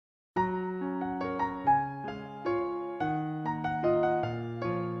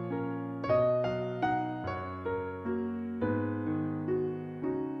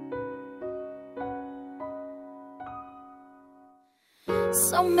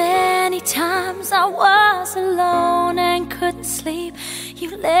So many times I was alone and couldn't sleep.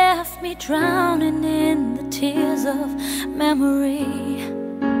 You left me drowning in the tears of memory.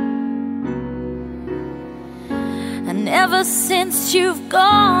 And ever since you've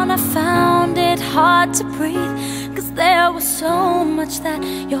gone, I found it hard to breathe, 'cause there was so much that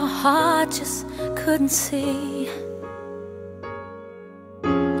your heart just couldn't see.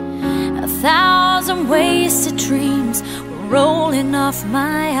 1,000 wasted dreams were rolling off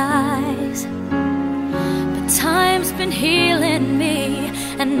my eyes, but time's been healing me,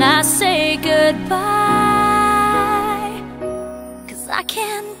 and I say goodbye. 'Cause I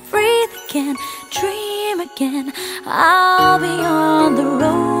can breathe again, dream again. I'll be on the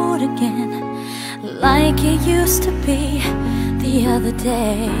road again, like it used to be the other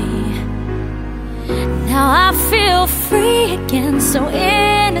day. Now I feel free again, so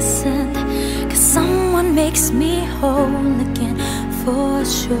innocent, 'cause someone makes me whole again, for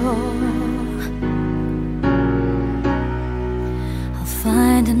sure. I'll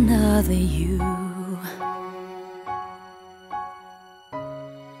find another you.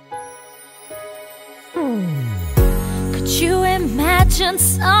 Could you imagine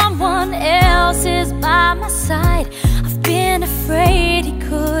someone else is by my side? I've been afraid he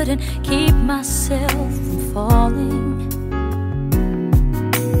couldn't keep myself from falling.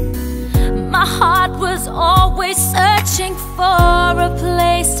 My heart was always searching for a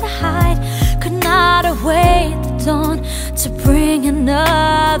place to hide. Could not await the dawn to bring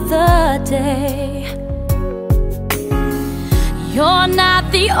another day. You're not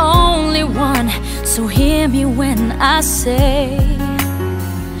the only one, so hear me when I say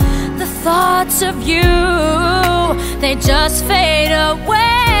the thoughts of you, they just fade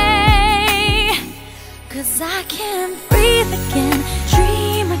away. 'Cause I can breathe again,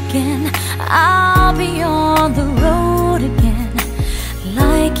 dream again. I'll be on the road again,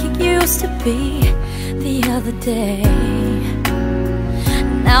 like it used to be the other day.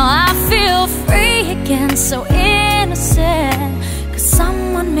 Now I feel free again, so innocent, 'cause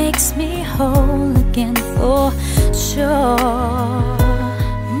someone makes me whole again, for sure.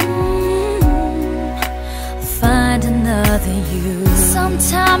 Find another you.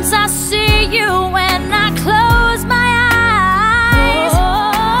 Sometimes I see you when I close my eyes.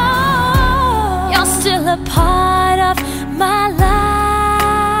 You're still a part of my life,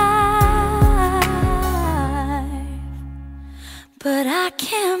 but I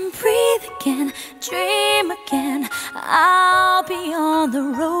can breathe again, dream again. I'll be on the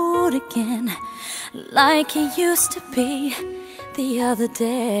road again, like it used to be the other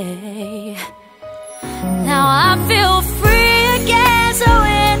day. Now I feel free again, so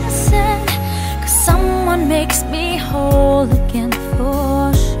innocent, 'cause someone makes me whole again.